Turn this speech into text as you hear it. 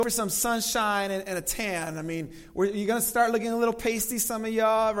for some sunshine and a tan. I mean, you're going to start looking a little pasty, some of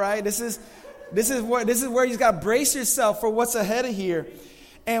y'all, right? This is where you got to brace yourself for what's ahead of here.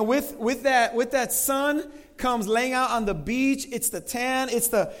 And with that sun comes laying out on the beach. It's the tan. It's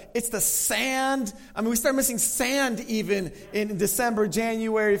the sand. I mean, we start missing sand even in December,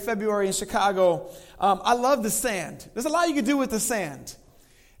 January, February in Chicago. I love the sand. There's a lot you can do with the sand.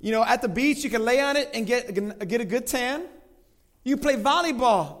 You know, at the beach, you can lay on it and get a good tan. You play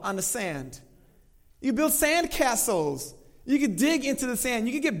volleyball on the sand. You build sand castles. You can dig into the sand.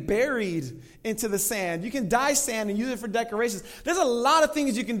 You can get buried into the sand. You can dye sand and use it for decorations. There's a lot of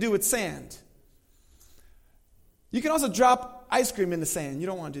things you can do with sand. You can also drop ice cream in the sand. You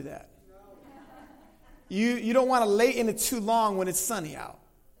don't want to do that. You don't want to lay in it too long when it's sunny out.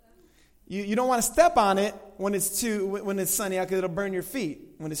 You don't want to step on it when it's sunny out because it'll burn your feet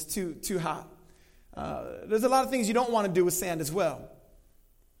when it's too hot. There's a lot of things you don't want to do with sand as well.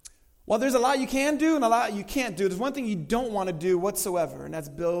 Well, there's a lot you can do and a lot you can't do. There's one thing you don't want to do whatsoever, and that's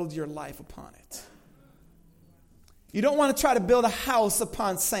build your life upon it. You don't want to try to build a house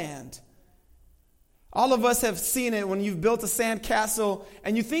upon sand. All of us have seen it when you've built a sand castle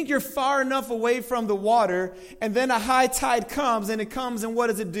and you think you're far enough away from the water, and then a high tide comes and what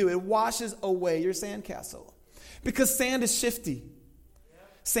does it do? It washes away your sand castle. Because sand is shifty.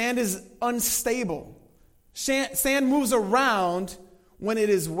 Sand is unstable. Sand moves around when it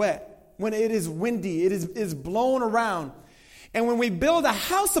is wet, when it is windy, it is blown around. And when we build a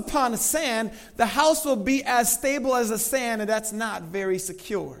house upon the sand, the house will be as stable as the sand, and that's not very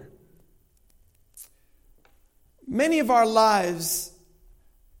secure. Many of our lives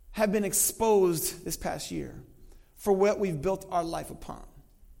have been exposed this past year for what we've built our life upon.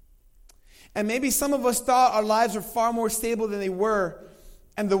 And maybe some of us thought our lives were far more stable than they were,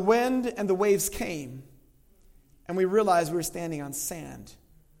 and the wind and the waves came, and we realized we were standing on sand.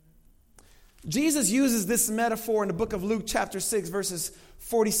 Jesus uses this metaphor in the book of Luke chapter 6, verses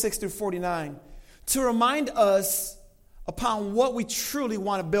 46 through 49, to remind us upon what we truly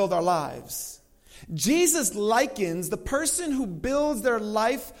want to build our lives. Jesus likens the person who builds their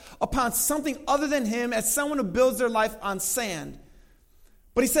life upon something other than him as someone who builds their life on sand.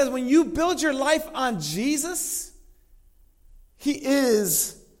 But he says when you build your life on Jesus, he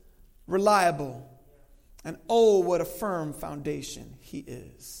is reliable. And oh, what a firm foundation he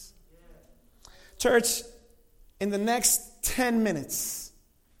is. Church, in the next 10 minutes,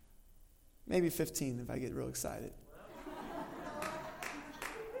 maybe 15 if I get real excited,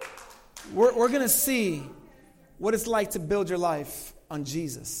 we're going to see what it's like to build your life on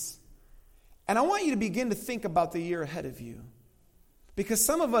Jesus. And I want you to begin to think about the year ahead of you. Because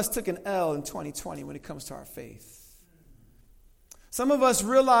some of us took an L in 2020 when it comes to our faith. Some of us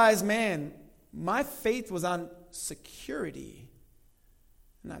realized, man, my faith was on security,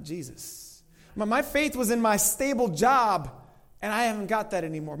 not Jesus. My faith was in my stable job, and I haven't got that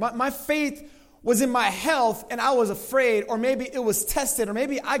anymore. My faith was in my health, and I was afraid, or maybe it was tested, or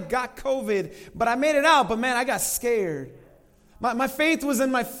maybe I got COVID, but I made it out, but man, I got scared. My faith was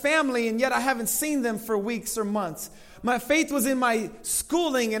in my family, and yet I haven't seen them for weeks or months. My faith was in my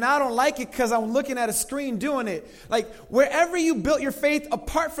schooling, and I don't like it because I'm looking at a screen doing it. Like, wherever you built your faith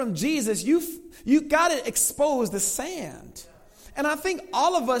apart from Jesus, you got to expose the sand. And I think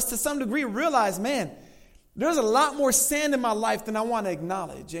all of us, to some degree, realize, man, there's a lot more sand in my life than I want to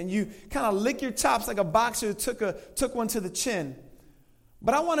acknowledge. And you kind of lick your chops like a boxer who took one to the chin.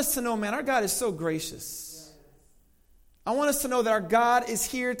 But I want us to know, man, our God is so gracious. I want us to know that our God is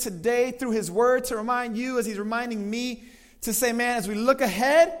here today through his word to remind you, as he's reminding me, to say, man, as we look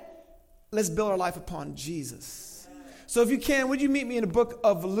ahead, let's build our life upon Jesus. So if you can, would you meet me in the book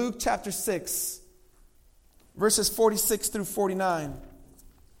of Luke chapter 6, verses 46 through 49.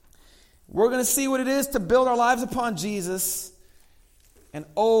 We're going to see what it is to build our lives upon Jesus. And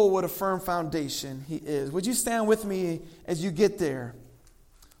oh, what a firm foundation he is. Would you stand with me as you get there?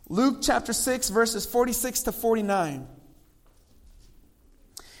 Luke chapter 6, verses 46 to 49.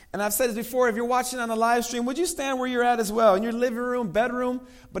 And I've said this before, if you're watching on the live stream, would you stand where you're at as well? In your living room, bedroom,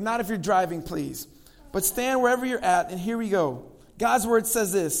 but not if you're driving, please. But stand wherever you're at, and here we go. God's word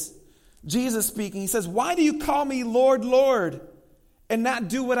says this. Jesus speaking, he says, "Why do you call me Lord, Lord, and not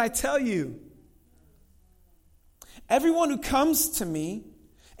do what I tell you? Everyone who comes to me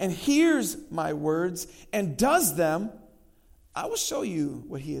and hears my words and does them, I will show you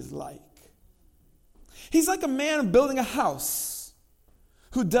what he is like. He's like a man building a house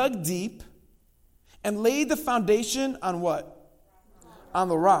who dug deep and laid the foundation on what? On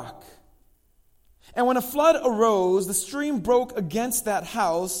the rock. And when a flood arose, the stream broke against that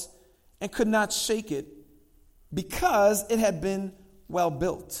house and could not shake it because it had been well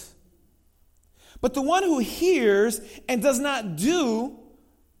built. But the one who hears and does not do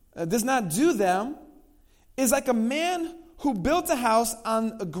them is like a man who built a house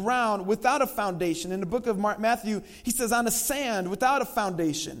on a ground without a foundation. In the book of Matthew, he says, on the sand without a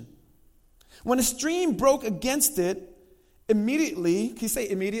foundation. When a stream broke against it, immediately, can you say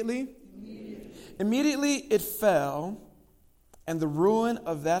immediately? Immediately it fell, and the ruin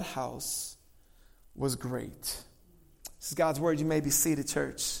of that house was great. This is God's word. You may be seated,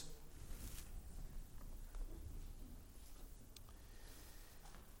 church.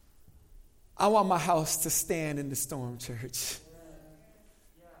 I want my house to stand in the storm, church.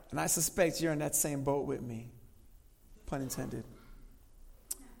 And I suspect you're in that same boat with me. Pun intended.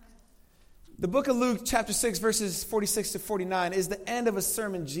 The book of Luke, chapter 6, verses 46 to 49, is the end of a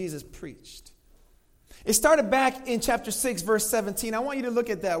sermon Jesus preached. It started back in chapter 6, verse 17. I want you to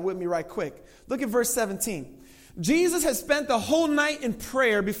look at that with me right quick. Look at verse 17. Jesus had spent the whole night in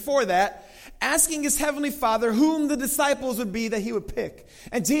prayer before that, asking his heavenly Father whom the disciples would be that he would pick.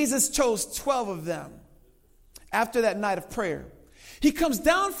 And Jesus chose 12 of them after that night of prayer. He comes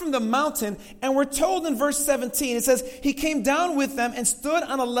down from the mountain, and we're told in verse 17, it says, he came down with them and stood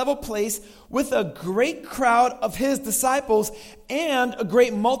on a level place with a great crowd of his disciples and a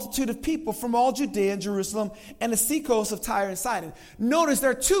great multitude of people from all Judea and Jerusalem and the seacoast of Tyre and Sidon. Notice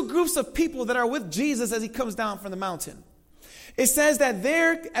there are two groups of people that are with Jesus as he comes down from the mountain. It says that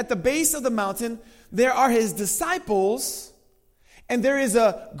there at the base of the mountain, there are his disciples, and there is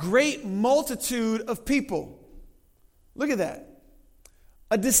a great multitude of people. Look at that.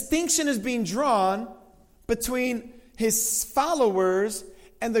 A distinction is being drawn between his followers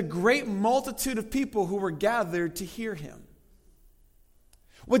and the great multitude of people who were gathered to hear him.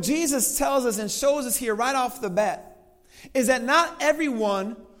 What Jesus tells us and shows us here right off the bat is that not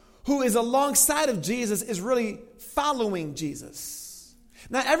everyone who is alongside of Jesus is really following Jesus.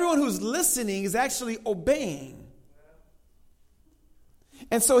 Not everyone who's listening is actually obeying.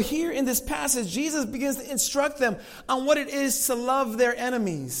 And so here in this passage, Jesus begins to instruct them on what it is to love their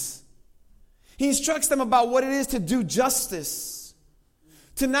enemies. He instructs them about what it is to do justice,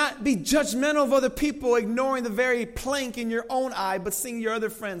 to not be judgmental of other people, ignoring the very plank in your own eye, but seeing your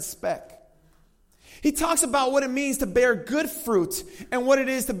other friend's speck. He talks about what it means to bear good fruit and what it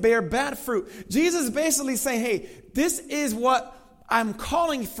is to bear bad fruit. Jesus is basically saying, hey, this is what I'm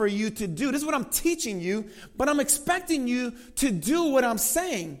calling for you to do. This is what I'm teaching you, but I'm expecting you to do what I'm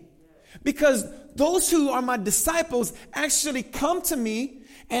saying. Because those who are my disciples actually come to me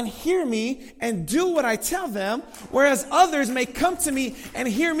and hear me and do what I tell them, whereas others may come to me and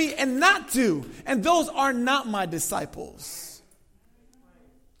hear me and not do. And those are not my disciples.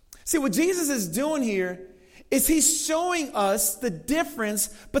 See, what Jesus is doing here is he's showing us the difference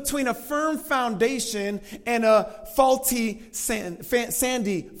between a firm foundation and a faulty,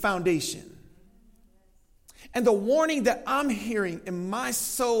 sandy foundation. And the warning that I'm hearing in my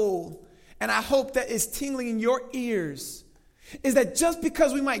soul, and I hope that is tingling in your ears, is that just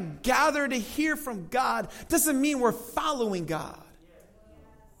because we might gather to hear from God doesn't mean we're following God.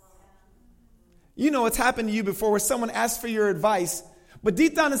 You know what's happened to you before where someone asks for your advice, but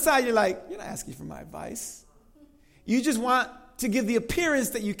deep down inside you're like, you're not asking for my advice. You just want to give the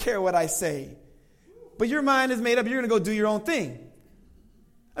appearance that you care what I say. But your mind is made up. You're going to go do your own thing.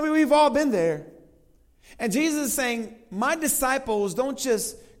 I mean, we've all been there. And Jesus is saying, my disciples don't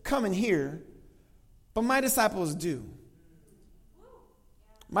just come and hear, but my disciples do.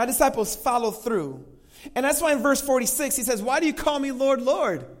 My disciples follow through. And that's why in verse 46, he says, why do you call me Lord,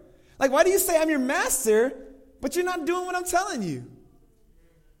 Lord? Like, why do you say I'm your master, but you're not doing what I'm telling you?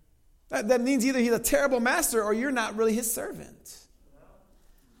 That means either he's a terrible master or you're not really his servant.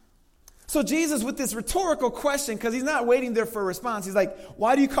 So Jesus, with this rhetorical question, because he's not waiting there for a response, he's like,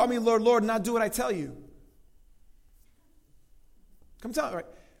 why do you call me Lord, Lord, and not do what I tell you? Come tell me, right?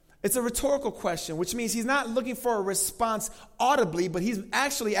 It's a rhetorical question, which means he's not looking for a response audibly, but he's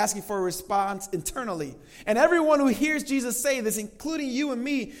actually asking for a response internally. And everyone who hears Jesus say this, including you and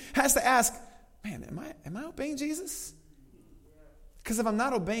me, has to ask, man, am I obeying Jesus? Because if I'm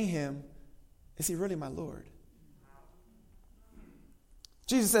not obeying him, is he really my Lord?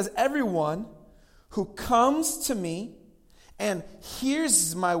 Jesus says, everyone who comes to me and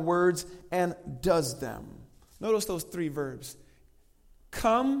hears my words and does them. Notice those three verbs.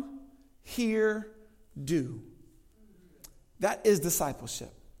 Come, hear, do. That is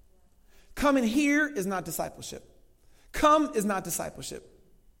discipleship. Come and hear is not discipleship. Come is not discipleship.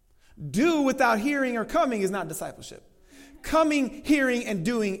 Do without hearing or coming is not discipleship. Coming, hearing, and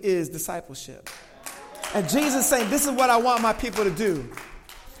doing is discipleship. And Jesus is saying, this is what I want my people to do.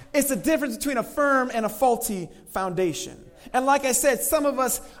 It's the difference between a firm and a faulty foundation. And like I said, some of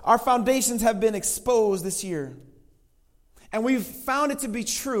us, our foundations have been exposed this year. And we've found it to be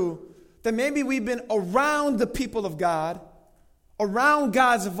true that maybe we've been around the people of God, around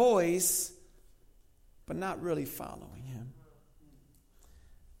God's voice, but not really following him.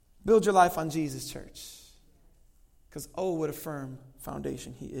 Build your life on Jesus, church. Because oh, what a firm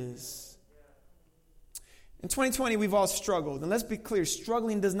foundation he is. In 2020, we've all struggled. And let's be clear,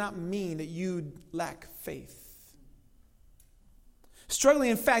 struggling does not mean that you lack faith.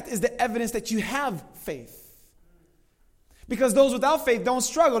 Struggling, in fact, is the evidence that you have faith. Because those without faith don't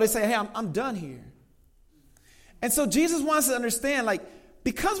struggle. They say, hey, I'm done here. And so Jesus wants us to understand, like,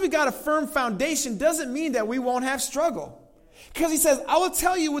 because we got a firm foundation doesn't mean that we won't have struggle. Because he says, I will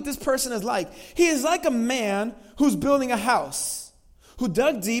tell you what this person is like. He is like a man who's building a house, who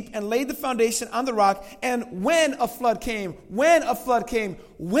dug deep and laid the foundation on the rock. And when a flood came,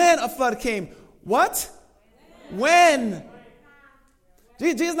 what? When?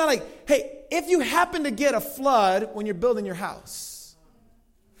 Jesus is not like, hey, if you happen to get a flood when you're building your house,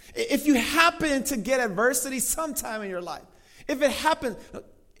 if you happen to get adversity sometime in your life, if it happens,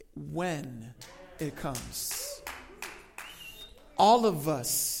 when it comes, all of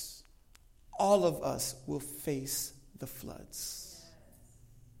us will face the floods.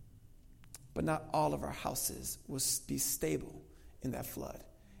 But not all of our houses will be stable in that flood.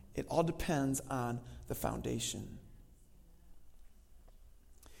 It all depends on the foundation.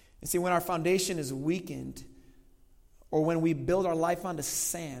 And see, when our foundation is weakened, or when we build our life onto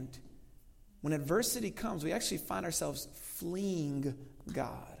sand, when adversity comes, we actually find ourselves fleeing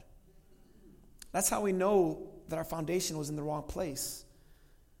God. That's how we know that our foundation was in the wrong place.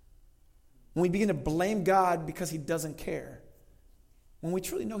 When we begin to blame God because he doesn't care, when we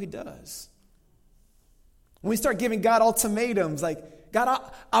truly know he does. When we start giving God ultimatums, like,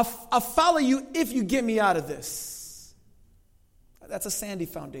 God, I'll follow you if you get me out of this. That's a sandy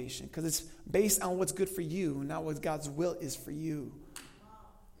foundation because it's based on what's good for you, not what God's will is for you.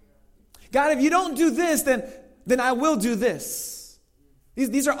 God, if you don't do this, then I will do this.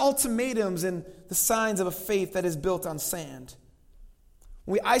 These are ultimatums and the signs of a faith that is built on sand.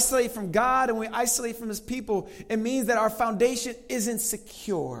 When we isolate from God and we isolate from his people, it means that our foundation isn't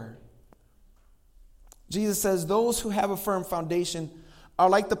secure. Jesus says those who have a firm foundation are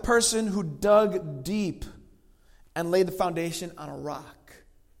like the person who dug deep and laid the foundation on a rock.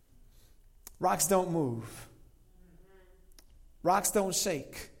 Rocks don't move. Rocks don't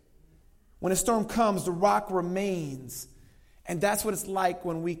shake. When a storm comes, the rock remains. And that's what it's like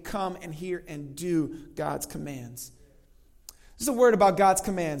when we come and hear and do God's commands. This is a word about God's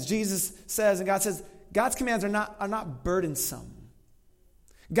commands. Jesus says, and God says, God's commands are not burdensome.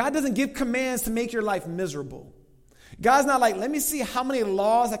 God doesn't give commands to make your life miserable. God's not like, let me see how many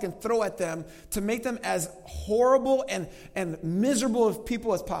laws I can throw at them to make them as horrible and miserable of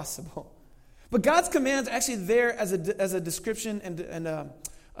people as possible. But God's commands are actually there as a description and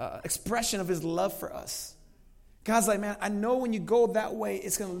expression of his love for us. God's like, man, I know when you go that way,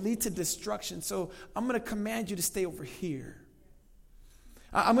 it's going to lead to destruction. So I'm going to command you to stay over here.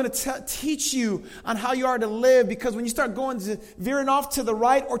 I'm going to teach you on how you are to live, because when you start veering off to the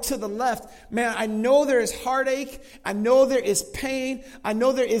right or to the left, man, I know there is heartache. I know there is pain. I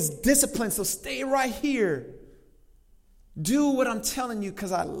know there is discipline. So stay right here. Do what I'm telling you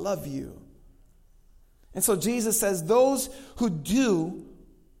because I love you. And so Jesus says those who do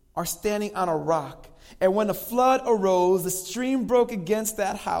are standing on a rock. And when the flood arose, the stream broke against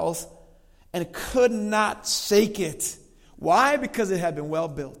that house and could not shake it. Why? Because it had been well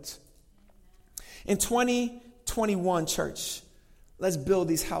built. In 2021, church, let's build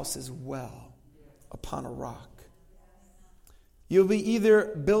these houses well upon a rock. You'll be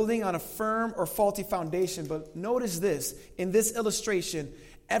either building on a firm or faulty foundation, but notice this. In this illustration,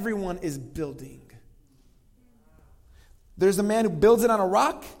 everyone is building. There's a man who builds it on a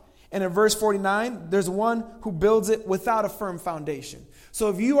rock, and in verse 49, there's one who builds it without a firm foundation. So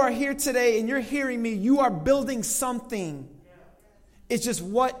if you are here today and you're hearing me, you are building something. It's just,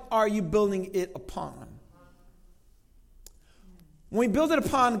 what are you building it upon? When we build it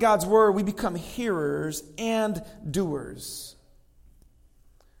upon God's word, we become hearers and doers.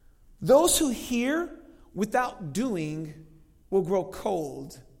 Those who hear without doing will grow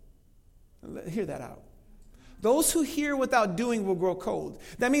cold. Hear that out. Those who hear without doing will grow cold.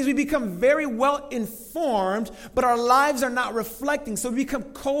 That means we become very well informed, but our lives are not reflecting. So we become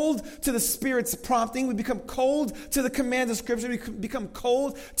cold to the Spirit's prompting. We become cold to the commands of Scripture. We become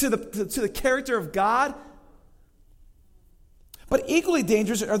cold to the character of God. But equally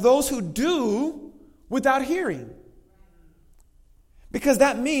dangerous are those who do without hearing. Because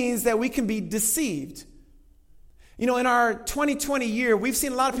that means that we can be deceived. You know, in our 2020 year, we've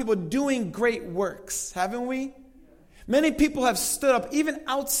seen a lot of people doing great works, haven't we? Many people have stood up, even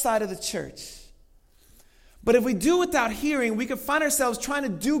outside of the church. But if we do without hearing, we can find ourselves trying to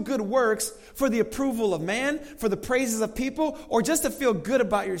do good works for the approval of man, for the praises of people, or just to feel good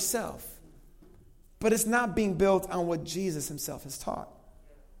about yourself. But it's not being built on what Jesus himself has taught.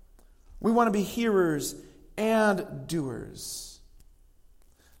 We want to be hearers and doers.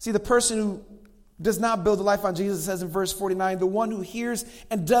 See, the person who does not build a life on Jesus, it says in verse 49, the one who hears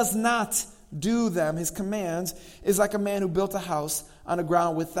and does not do them, his commands, is like a man who built a house on the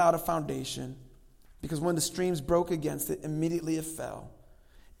ground without a foundation. Because when the streams broke against it, immediately it fell,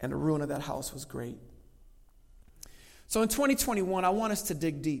 and the ruin of that house was great. So in 2021, I want us to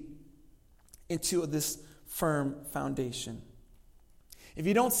dig deep into this firm foundation. If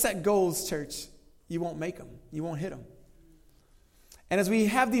you don't set goals, church, you won't make them. You won't hit them. And as we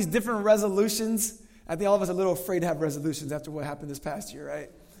have these different resolutions, I think all of us are a little afraid to have resolutions after what happened this past year, right?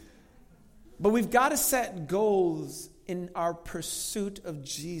 But we've got to set goals in our pursuit of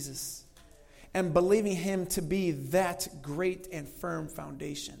Jesus and believing him to be that great and firm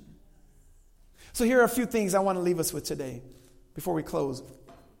foundation. So here are a few things I want to leave us with today before we close.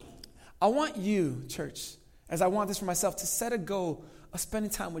 I want you, church, as I want this for myself, to set a goal of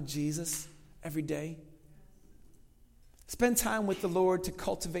spending time with Jesus every day. Spend time with the Lord to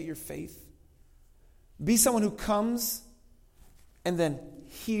cultivate your faith. Be someone who comes and then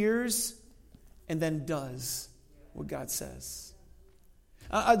hears and then does what God says.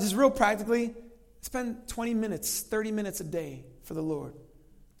 Just real practically, spend 20 minutes, 30 minutes a day for the Lord.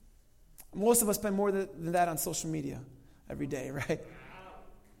 Most of us spend more than that on social media every day, right?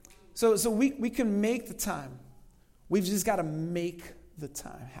 So we can make the time. We've just got to make the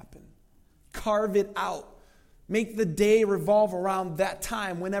time happen. Carve it out. Make the day revolve around that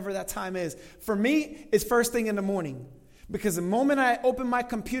time, whenever that time is. For me, it's first thing in the morning. Because the moment I open my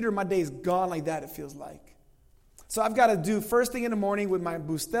computer, my day's gone like that, it feels like. So I've got to do first thing in the morning with my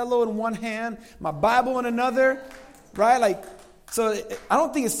Bustelo in one hand, my Bible in another, right? So I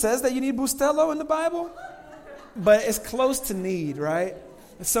don't think it says that you need Bustelo in the Bible, but it's close to need, right?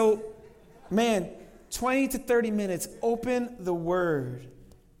 So, 20 to 30 minutes, open the Word.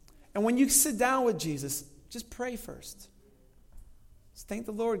 And when you sit down with Jesus, just pray first. Just thank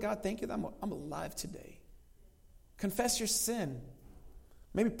the Lord. God, thank you that I'm alive today. Confess your sin.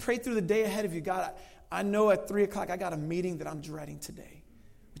 Maybe pray through the day ahead of you. God, I know at 3 o'clock I got a meeting that I'm dreading today.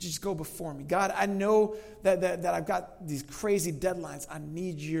 Would you just go before me? God, I know that I've got these crazy deadlines. I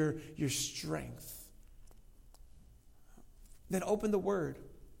need your strength. Then open the Word.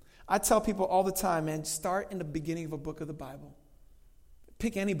 I tell people all the time, man, start in the beginning of a book of the Bible.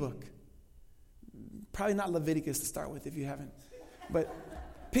 Pick any book. Probably not Leviticus to start with if you haven't. But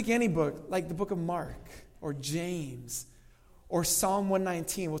pick any book, like the book of Mark or James or Psalm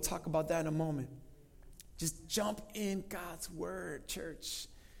 119. We'll talk about that in a moment. Just jump in God's Word, church,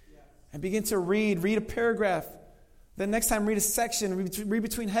 and begin to read a paragraph. Then next time, read a section, read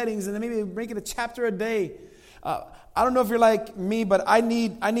between headings, and then maybe make it a chapter a day. I don't know if you're like me, but I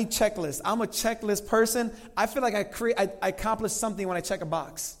need checklists. I'm a checklist person. I feel like I accomplish something when I check a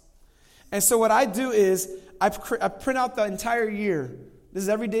box. And so what I do is I print out the entire year. This is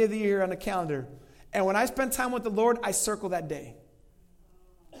every day of the year on the calendar. And when I spend time with the Lord, I circle that day.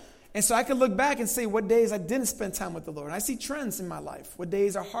 And so I can look back and say what days I didn't spend time with the Lord. And I see trends in my life, what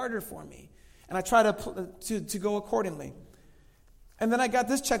days are harder for me. And I try to go accordingly. And then I got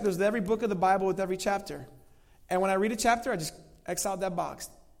this checklist with every book of the Bible with every chapter. And when I read a chapter, I just X out that box.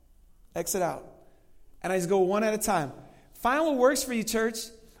 Exit out. And I just go one at a time. Find what works for you, church.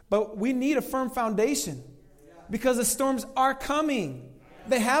 But we need a firm foundation. Because the storms are coming.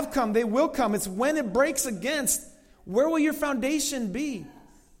 They have come. They will come. It's when it breaks against. Where will your foundation be?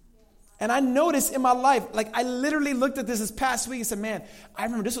 And I noticed in my life, I literally looked at this past week and said, man, I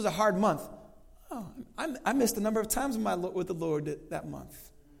remember this was a hard month. Oh, I missed a number of times with the Lord that month.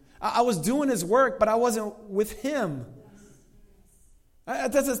 I was doing His work, but I wasn't with Him.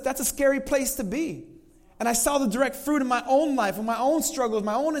 That's a scary place to be. And I saw the direct fruit in my own life, in my own struggles,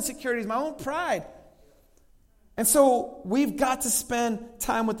 my own insecurities, my own pride. And so we've got to spend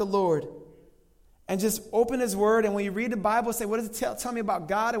time with the Lord and just open His Word. And when you read the Bible, say, what does it tell me about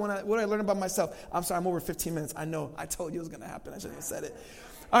God and what do I learn about myself? I'm sorry, I'm over 15 minutes. I know. I told you it was going to happen. I shouldn't have said it.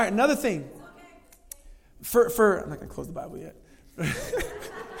 All right, another thing. I'm not going to close the Bible yet.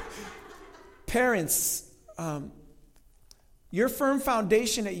 Parents, your firm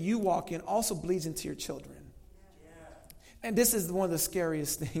foundation that you walk in also bleeds into your children. And this is one of the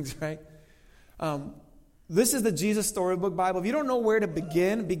scariest things, right? This is the Jesus Storybook Bible. If you don't know where to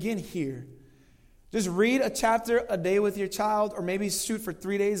begin here. Just read a chapter a day with your child, or maybe shoot for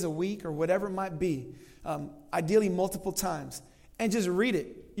 3 days a week or whatever it might be, ideally multiple times, and just read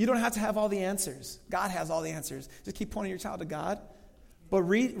it. You don't have to have all the answers. God has all the answers. Just keep pointing your child to God. But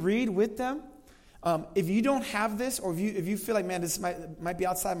read with them. If you don't have this, or if you feel like, man, this might be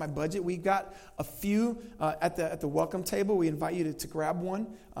outside my budget, we've got a few at the welcome table. We invite you to grab one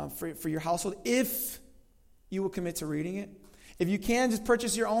for your household if you will commit to reading it. If you can, just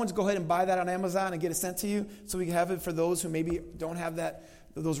purchase your own. Just go ahead and buy that on Amazon and get it sent to you, so we can have it for those who maybe don't have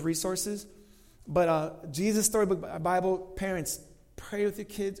those resources. But Jesus Storybook Bible, parents, pray with your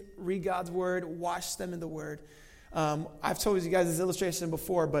kids, read God's word, wash them in the word. I've told you guys this illustration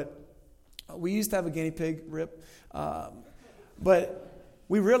before, but we used to have a guinea pig, Rip. But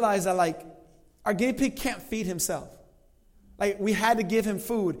we realized that, our guinea pig can't feed himself. We had to give him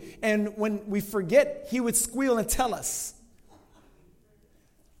food. And when we forget, he would squeal and tell us.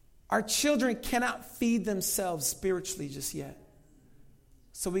 Our children cannot feed themselves spiritually just yet.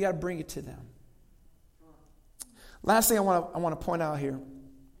 So we got to bring it to them. Last thing I want to point out here.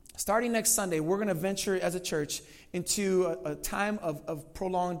 Starting next Sunday, we're going to venture as a church into a time of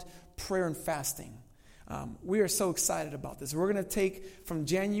prolonged prayer and fasting. We are so excited about this. We're going to take from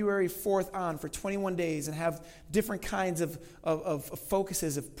January 4th on for 21 days and have different kinds of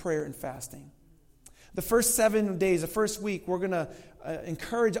focuses of prayer and fasting. The first 7 days, the first week, we're going to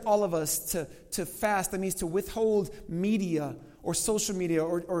encourage all of us to fast. That means to withhold media or social media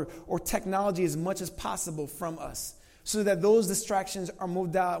or technology as much as possible from us, so that those distractions are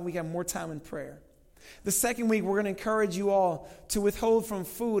moved out and we have more time in prayer. The second week, we're going to encourage you all to withhold from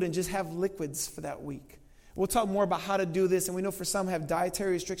food and just have liquids for that week. We'll talk more about how to do this, and we know for some have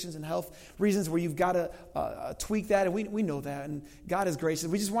dietary restrictions and health reasons where you've got to tweak that, and we know that, and God is gracious.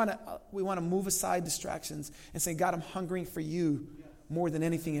 We just want to move aside distractions and say, God, I'm hungering for you more than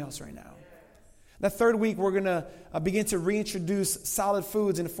anything else right now. That third week, we're going to begin to reintroduce solid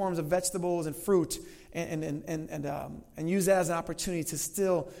foods in the forms of vegetables and fruit, and use that as an opportunity to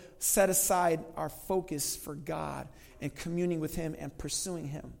still set aside our focus for God and communing with Him and pursuing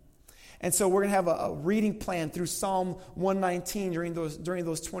Him. And so we're going to have a reading plan through Psalm 119 during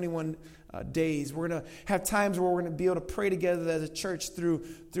those 21 days. We're going to have times where we're going to be able to pray together as a church through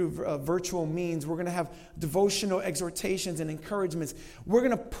virtual means. We're going to have devotional exhortations and encouragements. We're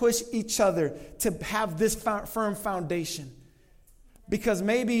going to push each other to have this firm foundation. Because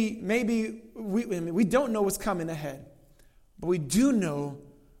maybe we don't know what's coming ahead, but we do know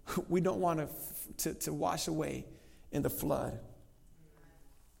we don't want to wash away in the flood.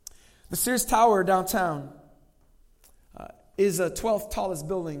 The Sears Tower downtown is the 12th tallest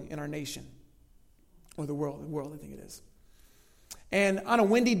building in our nation, or the world, I think it is. And on a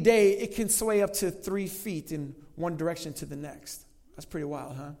windy day, it can sway up to 3 feet in one direction to the next. That's pretty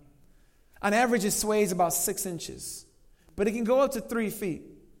wild, huh? On average, it sways about 6 inches, but it can go up to 3 feet.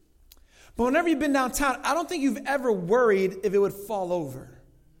 But whenever you've been downtown, I don't think you've ever worried if it would fall over.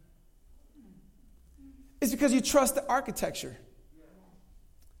 It's because you trust the architecture.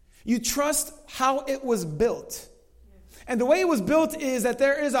 You trust how it was built. And the way it was built is that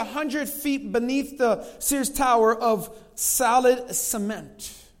there is 100 feet beneath the Sears Tower of solid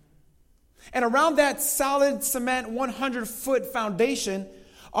cement. And around that solid cement 100-foot foundation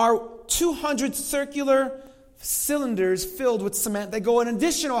are 200 circular cylinders filled with cement that go an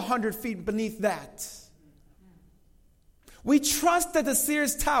additional 100 feet beneath that. We trust that the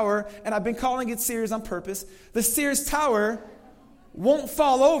Sears Tower, and I've been calling it Sears on purpose, the Sears Tower won't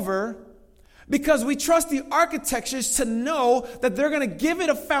fall over, because we trust the architectures to know that they're going to give it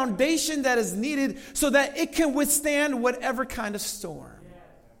a foundation that is needed so that it can withstand whatever kind of storm.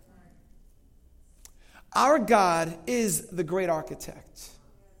 Our God is the great architect.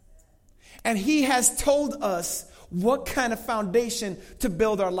 And He has told us what kind of foundation to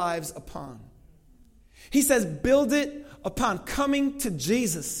build our lives upon. He says, build it upon coming to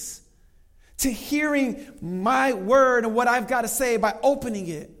Jesus, to hearing my word and what I've got to say by opening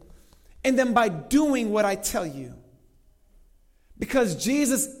it, and then by doing what I tell you. Because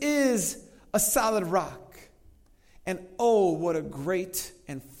Jesus is a solid rock. And oh, what a great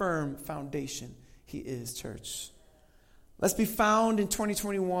and firm foundation He is, church. Let's be found in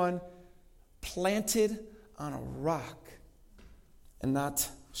 2021 planted on a rock and not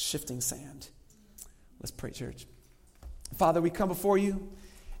shifting sand. Let's pray, church. Father, we come before you,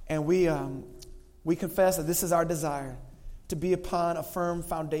 and we confess that this is our desire, to be upon a firm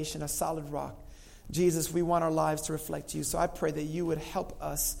foundation, a solid rock. Jesus, we want our lives to reflect you. So I pray that you would help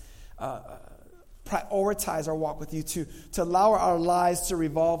us prioritize our walk with you, to allow our lives to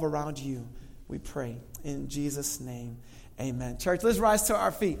revolve around you. We pray in Jesus' name. Amen. Church, let's rise to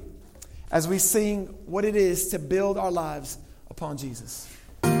our feet as we sing what it is to build our lives upon Jesus.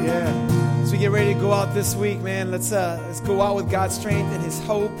 Yeah. As we get ready to go out this week, man, let's go out with God's strength and His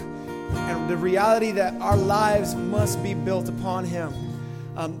hope and the reality that our lives must be built upon Him.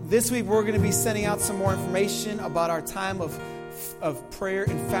 This week, we're going to be sending out some more information about our time of prayer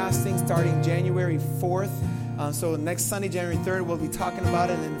and fasting starting January 4th. So next Sunday, January 3rd, we'll be talking about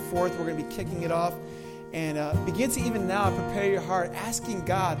it. And then the 4th, we're going to be kicking it off. And begin to even now prepare your heart, asking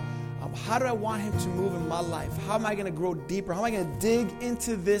God, how do I want Him to move in my life? How am I going to grow deeper? How am I going to dig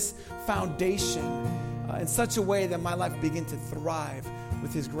into this foundation in such a way that my life begin to thrive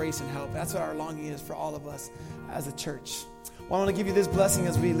with His grace and help? That's what our longing is for all of us as a church. Well, I want to give you this blessing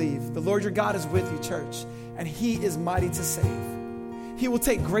as we leave. The Lord your God is with you, church, and He is mighty to save. He will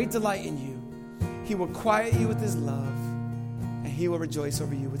take great delight in you. He will quiet you with His love, and He will rejoice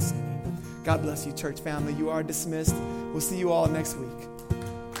over you with singing. God bless you, church family. You are dismissed. We'll see you all next week.